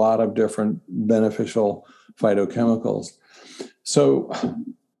across a lot of different beneficial phytochemicals. So,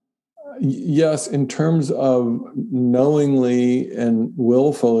 yes, in terms of knowingly and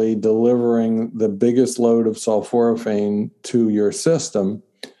willfully delivering the biggest load of sulforaphane to your system,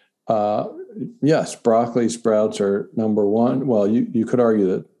 yes, broccoli sprouts are number one. Well, you could argue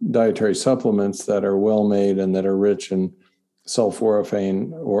that dietary supplements that are well made and that are rich in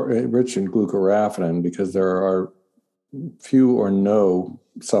sulforaphane or rich in glucoraphanin, because there are few or no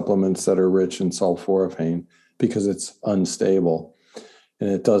supplements that are rich in sulforaphane, because it's unstable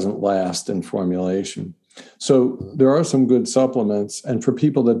and it doesn't last in formulation. So there are some good supplements, and for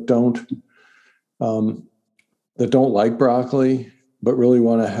people that don't like broccoli but really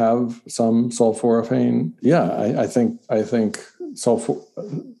want to have some sulforaphane, I think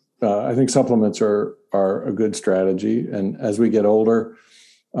supplements are a good strategy. And as we get older,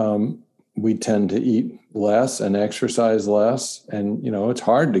 we tend to eat less and exercise less, and it's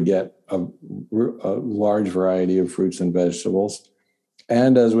hard to get a large variety of fruits and vegetables.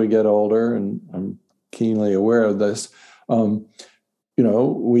 And as we get older, and I'm keenly aware of this,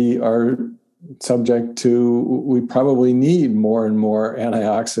 we are subject to, we probably need more and more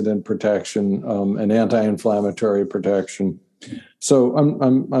antioxidant protection and anti-inflammatory protection. So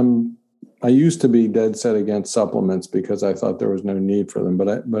I used to be dead set against supplements because I thought there was no need for them,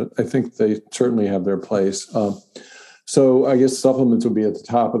 but I think they certainly have their place. So I guess supplements would be at the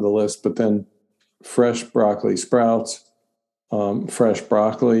top of the list, but then fresh broccoli sprouts, fresh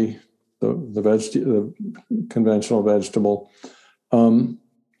broccoli, the conventional vegetable. Then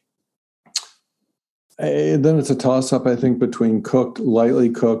it's a toss-up, I think, between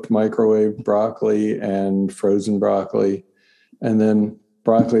lightly cooked microwave broccoli and frozen broccoli, and then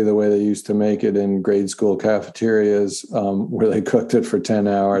broccoli the way they used to make it in grade school cafeterias, where they cooked it for 10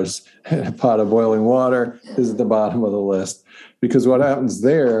 hours in a pot of boiling water, is at the bottom of the list. Because what happens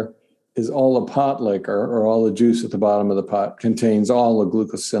there is all the pot liquor, or all the juice at the bottom of the pot, contains all the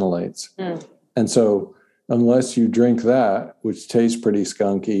glucosinolates. And so unless you drink that, which tastes pretty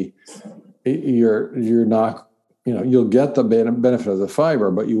skunky, you're not, you'll get the benefit of the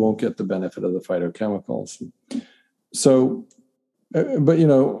fiber, but you won't get the benefit of the phytochemicals. So, but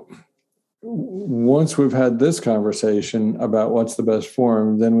once we've had this conversation about what's the best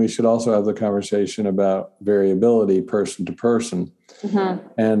form, then we should also have the conversation about variability person to person. Mm-hmm.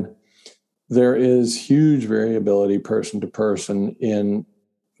 And there is huge variability person to person in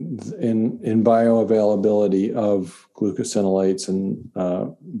bioavailability of glucosinolates and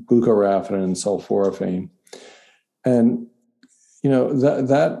glucoraphanin and sulforaphane. And,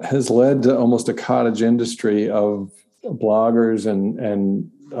 that has led to almost a cottage industry of bloggers and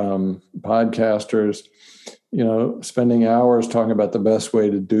podcasters, spending hours talking about the best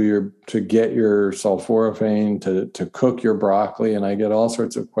way to get your sulforaphane, to cook your broccoli. And I get all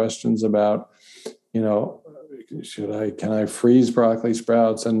sorts of questions about, can I freeze broccoli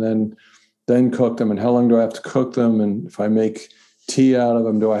sprouts and then cook them? And how long do I have to cook them? And if I make tea out of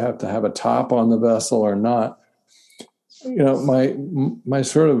them, do I have to have a top on the vessel or not? My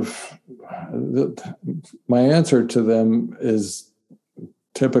sort of, my answer to them is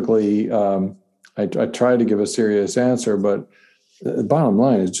typically, I try to give a serious answer, but the bottom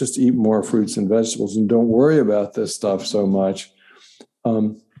line is just eat more fruits and vegetables and don't worry about this stuff so much.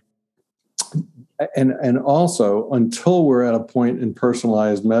 And also, until we're at a point in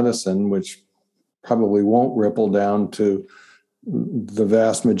personalized medicine, which probably won't ripple down to the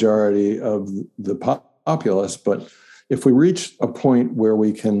vast majority of the populace, but if we reach a point where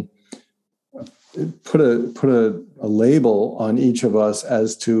we can put a label on each of us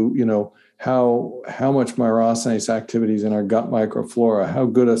as to, how much myrosinase activity is in our gut microflora, how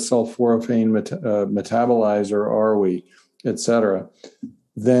good a sulforaphane metabolizer are we, et cetera,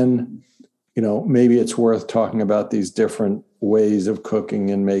 then, maybe it's worth talking about these different ways of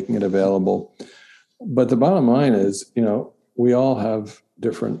cooking and making it available. But the bottom line is, we all have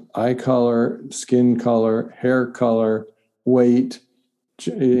different eye color, skin color, hair color, weight.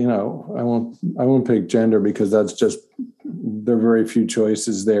 I won't pick gender because there are very few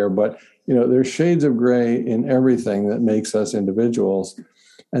choices there, but there's shades of gray in everything that makes us individuals,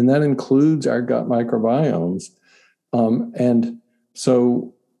 and that includes our gut microbiomes. And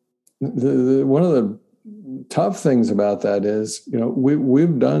so one of the tough things about that is,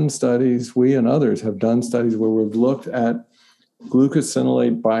 we've done studies, we and others have done studies where we've looked at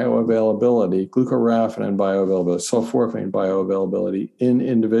glucosinolate bioavailability, glucoraphanin bioavailability, sulforaphane bioavailability in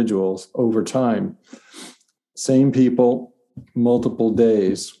individuals over time. Same people, multiple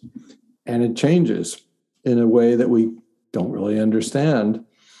days. And it changes in a way that we don't really understand.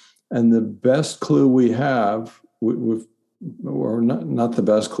 And the best clue we have, or not the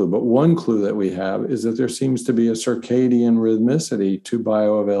best clue, but one clue that we have is that there seems to be a circadian rhythmicity to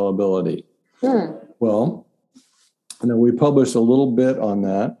bioavailability. Well, we published a little bit on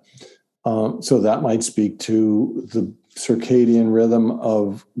that. So that might speak to the circadian rhythm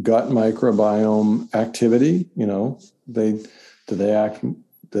of gut microbiome activity.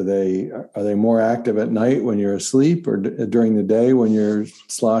 Are they more active at night when you're asleep or during the day when you're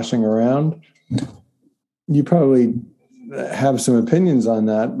sloshing around? You probably have some opinions on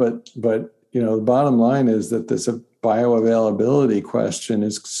that, but the bottom line is that this bioavailability question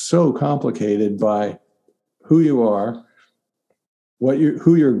is so complicated by who you are,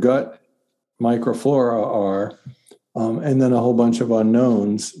 who your gut microflora are, and then a whole bunch of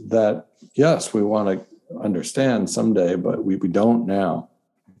unknowns that, yes, we want to understand someday, but we don't now.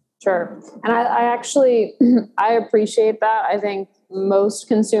 Sure. And I actually, I appreciate that. I think most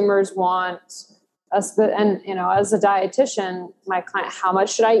consumers want us, and, as a dietitian, my client, how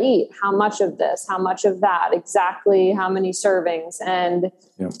much should I eat? How much of this? How much of that? Exactly how many servings? And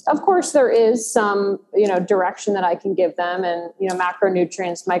of course there is some, direction that I can give them and,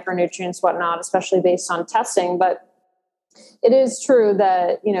 macronutrients, micronutrients, whatnot, especially based on testing. But it is true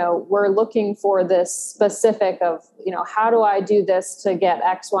that, we're looking for this specific of, how do I do this to get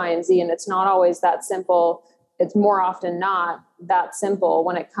X, Y, and Z? And it's not always that simple. It's more often not that simple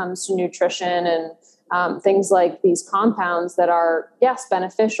when it comes to nutrition and things like these compounds that are, yes,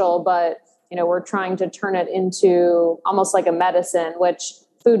 beneficial, but, we're trying to turn it into almost like a medicine, which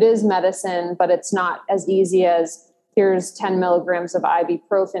food is medicine, but it's not as easy as here's 10 milligrams of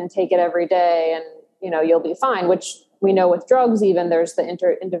ibuprofen, take it every day and, you'll be fine, which we know with drugs, even there's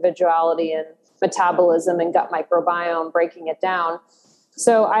the individuality and metabolism and gut microbiome, breaking it down.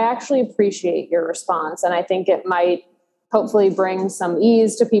 So I actually appreciate your response. And I think it might hopefully bring some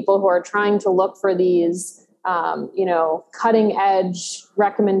ease to people who are trying to look for these, cutting edge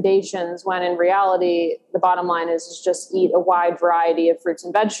recommendations, when in reality, the bottom line is just eat a wide variety of fruits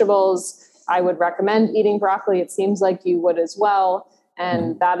and vegetables. I would recommend eating broccoli. It seems like you would as well.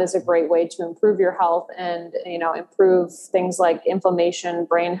 And that is a great way to improve your health and, improve things like inflammation,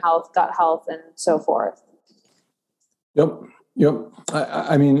 brain health, gut health, and so forth. Yep.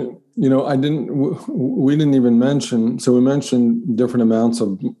 I mean, we didn't even mention, so we mentioned different amounts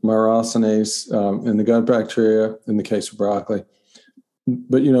of myrosinase in the gut bacteria in the case of broccoli.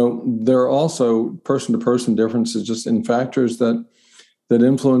 But, there are also person-to-person differences just in factors that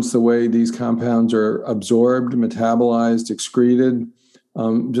influence the way these compounds are absorbed, metabolized, excreted,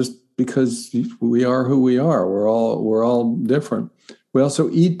 just because we are who we are. We're all different. We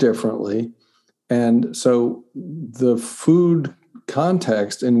also eat differently. And so the food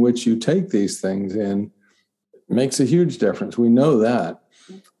context in which you take these things in makes a huge difference. We know that.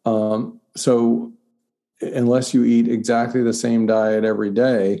 So unless you eat exactly the same diet every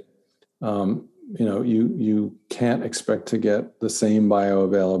day, you can't expect to get the same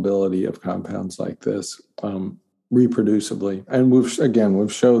bioavailability of compounds like this reproducibly. And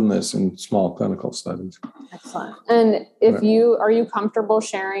we've shown this in small clinical studies. Excellent. And are you comfortable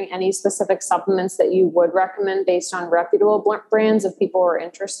sharing any specific supplements that you would recommend based on reputable brands if people are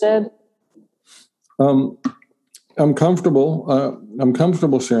interested? I'm comfortable. I'm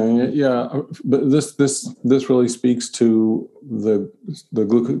comfortable sharing it. Yeah, but this really speaks to the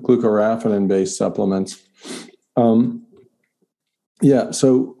glucoraphanin based supplements.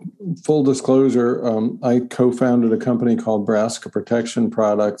 So full disclosure, I co-founded a company called Brassica Protection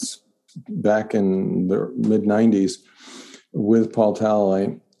Products back in the mid-90s with Paul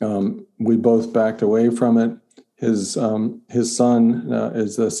Talalay. We both backed away from it. His son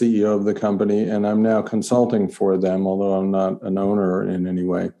is the CEO of the company, and I'm now consulting for them, although I'm not an owner in any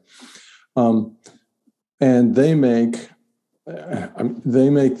way. And they make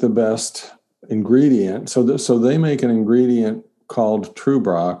the best ingredient. So they make an ingredient called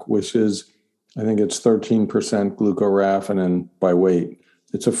TruBroc, which is, I think it's 13% glucoraphanin by weight.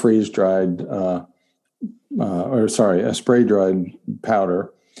 It's a freeze-dried, a spray-dried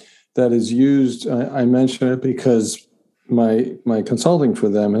powder that is used. I mention it because my consulting for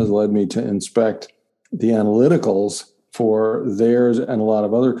them has led me to inspect the analyticals for theirs and a lot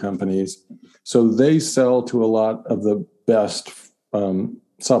of other companies. So they sell to a lot of the best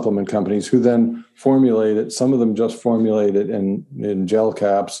supplement companies who then formulate it. Some of them just formulate it in gel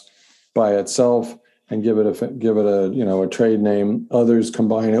caps by itself and give it a trade name. Others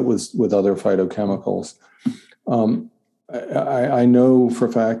combine it with other phytochemicals. I know for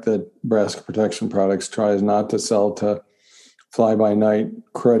a fact that Brassica Protection Products tries not to sell to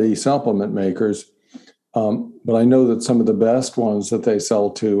fly-by-night cruddy supplement makers. But I know that some of the best ones that they sell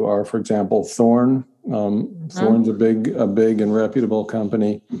to are, for example, Thorne. Thorne's a big and reputable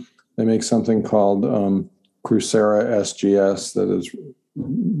company. They make something called Crucera SGS that is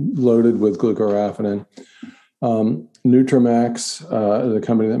loaded with glucoraphanin. Nutramax, the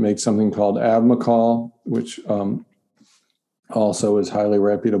company that makes something called Avmacol, which also is highly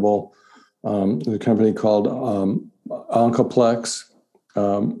reputable. The company called Oncoplex.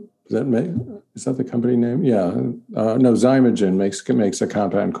 Is that the company name? Yeah. No, Zymogen makes a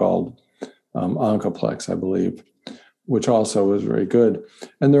compound called Oncoplex, I believe, which also is very good.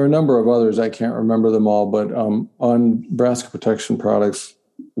 And there are a number of others. I can't remember them all, but on Brassica Protection Products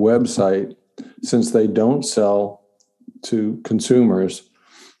website, since they don't sell to consumers,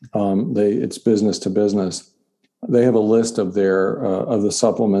 it's business to business. They have a list of of the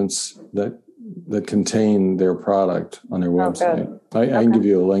supplements that contain their product on their website. I can give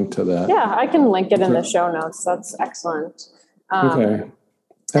you a link to that. Yeah, I can link it in the show notes. That's excellent. Okay.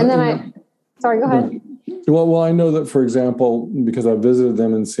 And then sorry, go ahead. Well, I know that, for example, because I've visited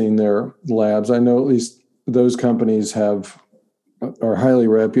them and seen their labs, I know at least those companies are highly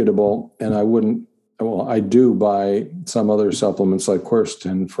reputable, and I do buy some other supplements like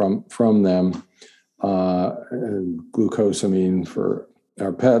quercetin from them, glucosamine for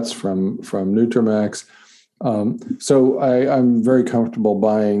our pets from Nutramax. So I'm very comfortable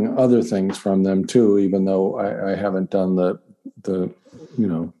buying other things from them too, even though I haven't done the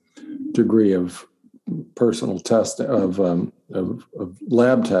degree of personal test of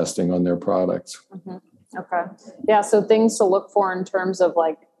lab testing on their products. Mm-hmm. Okay. Yeah. So things to look for in terms of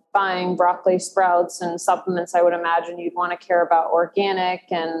like buying broccoli sprouts and supplements, I would imagine you'd want to care about organic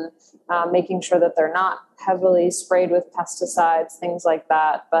and making sure that they're not heavily sprayed with pesticides, things like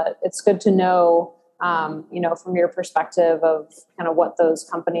that. But it's good to know, from your perspective of kind of what those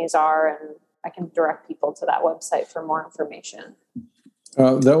companies are, and I can direct people to that website for more information.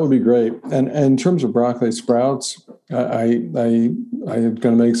 That would be great. And in terms of broccoli sprouts, I'm going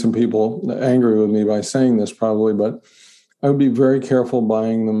to make some people angry with me by saying this probably, but I would be very careful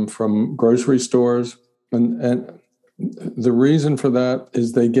buying them from grocery stores. And the reason for that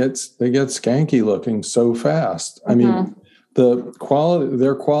is they get skanky looking so fast. I mean,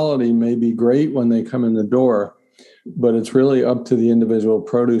 their quality may be great when they come in the door, but it's really up to the individual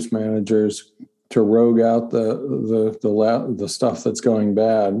produce managers to rogue out the stuff that's going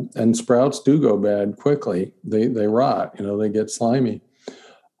bad. And sprouts do go bad quickly. They rot. They get slimy.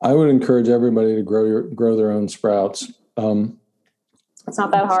 I would encourage everybody to grow their own sprouts. It's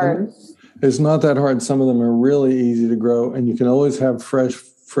not that hard. It's not that hard. Some of them are really easy to grow, and you can always have fresh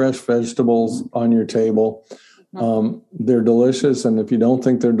vegetables on your table. They're delicious, and if you don't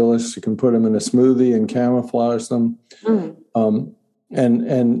think they're delicious, you can put them in a smoothie and camouflage them.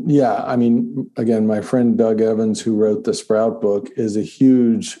 And yeah, I mean, again, my friend Doug Evans, who wrote the Sprout book, is a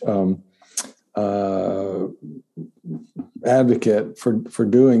huge advocate for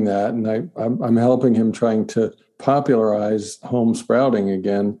doing that, and I'm helping him trying to popularize home sprouting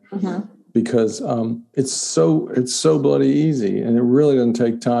again, because it's so bloody easy, and it really doesn't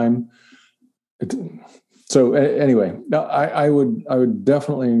take time. So anyway, I would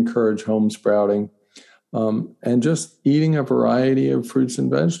definitely encourage home sprouting, and just eating a variety of fruits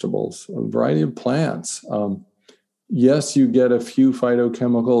and vegetables, a variety of plants. Yes, you get a few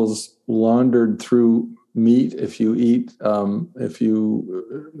phytochemicals laundered through meat if you eat, if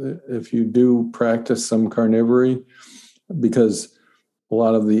you do practice some carnivory, because a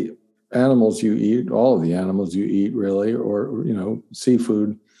lot of the animals you eat, all of the animals you eat really, or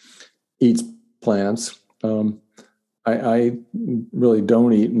seafood, eats plants. I really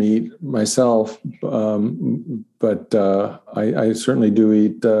don't eat meat myself, but I certainly do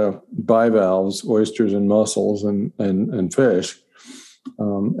eat bivalves, oysters and mussels and fish.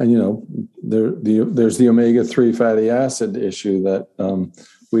 And there's the omega-3 fatty acid issue that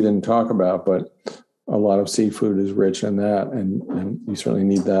we didn't talk about, but a lot of seafood is rich in that, and you certainly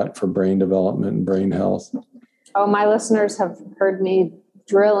need that for brain development and brain health. Oh, my listeners have heard me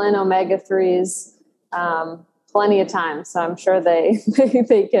drill in omega-3s plenty of times, so I'm sure they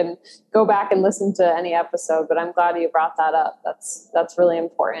can go back and listen to any episode, but I'm glad you brought that up. That's really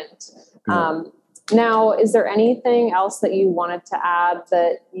important. Yeah. Now, is there anything else that you wanted to add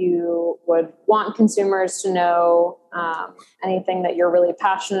that you would want consumers to know? Anything that you're really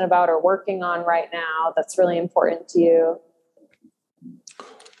passionate about or working on right now that's really important to you?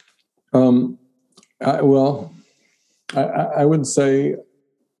 I would say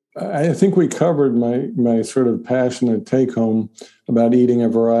I think we covered my sort of passionate take home about eating a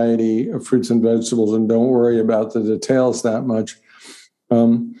variety of fruits and vegetables and don't worry about the details that much.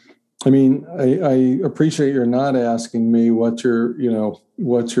 I appreciate you're not asking me what's your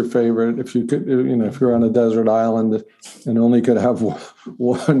favorite. If you could, if you're on a desert island and only could have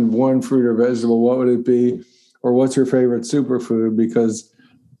one fruit or vegetable, what would it be? Or what's your favorite superfood? Because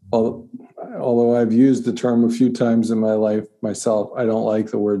although I've used the term a few times in my life myself, I don't like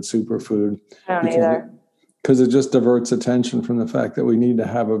the word superfood. I don't either. Because it just diverts attention from the fact that we need to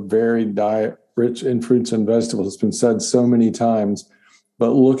have a varied diet rich in fruits and vegetables. It's been said so many times.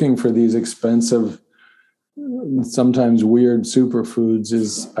 But looking for these expensive, sometimes weird superfoods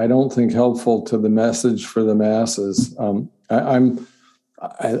is, I don't think, helpful to the message for the masses. I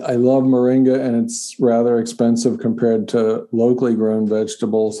love moringa, and it's rather expensive compared to locally grown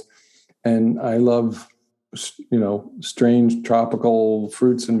vegetables. And I love, strange tropical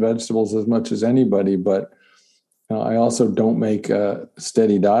fruits and vegetables as much as anybody. But I also don't make a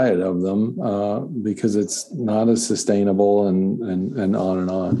steady diet of them because it's not as sustainable and on and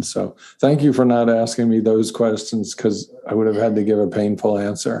on. So thank you for not asking me those questions, because I would have had to give a painful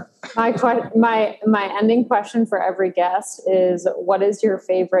answer. My ending question for every guest is, what is your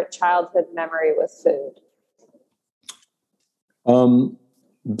favorite childhood memory with food?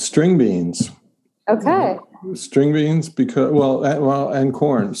 String beans. Okay. String beans and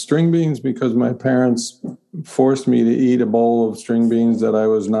corn. String beans because my parents forced me to eat a bowl of string beans that I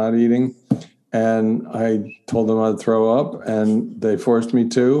was not eating, and I told them I'd throw up, and they forced me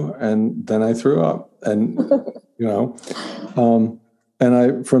to, and then I threw up, and and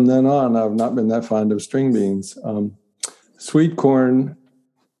I from then on I've not been that fond of string beans. Sweet corn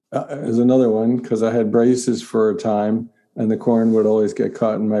is another one because I had braces for a time. And the corn would always get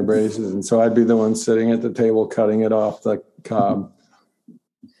caught in my braces. And so I'd be the one sitting at the table cutting it off the cob.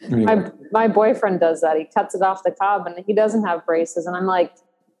 Anyway. My boyfriend does that. He cuts it off the cob and he doesn't have braces. And I'm like,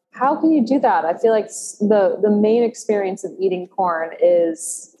 how can you do that? I feel like the main experience of eating corn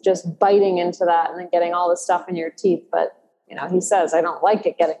is just biting into that and then getting all the stuff in your teeth. But, he says, I don't like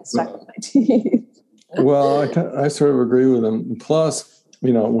it getting stuck in my teeth. Well, I sort of agree with him. Plus,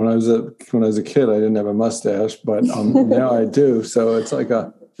 when I was a kid, I didn't have a mustache, but now I do. So it's like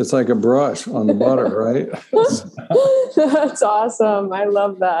a brush on the butter, right? That's awesome. I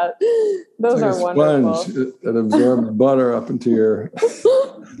love that. Those are wonderful. Sponge that absorbs butter up into your.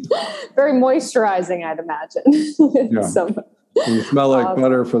 Very moisturizing, I'd imagine. Yeah. You smell like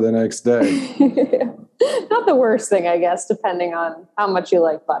butter for the next day. Not the worst thing, I guess, depending on how much you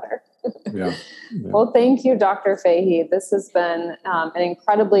like butter. Yeah. Well, thank you, Dr. Fahey. This has been an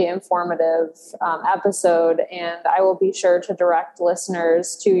incredibly informative episode, and I will be sure to direct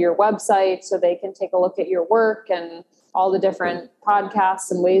listeners to your website so they can take a look at your work and all the different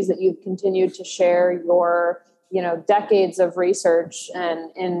podcasts and ways that you've continued to share your, decades of research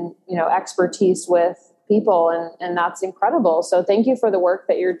and expertise with people. And that's incredible. So thank you for the work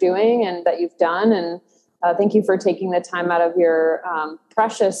that you're doing and that you've done. And thank you for taking the time out of your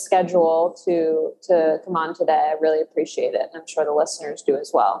precious schedule to come on today. I really appreciate it. And I'm sure the listeners do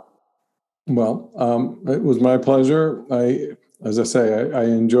as well. Well, it was my pleasure. As I say, I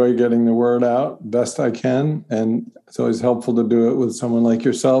enjoy getting the word out best I can. And it's always helpful to do it with someone like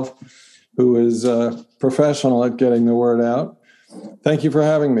yourself, who is a professional at getting the word out. Thank you for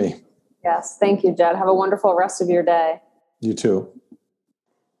having me. Yes. Thank you, Jed. Have a wonderful rest of your day. You too.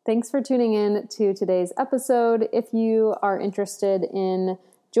 Thanks for tuning in to today's episode. If you are interested in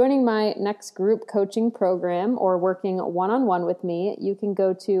joining my next group coaching program or working one-on-one with me, you can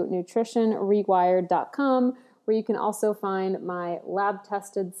go to nutritionrewired.com, where you can also find my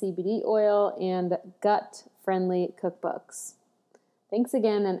lab-tested CBD oil and gut-friendly cookbooks. Thanks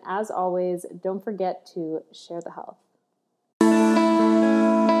again, and as always, don't forget to share the health.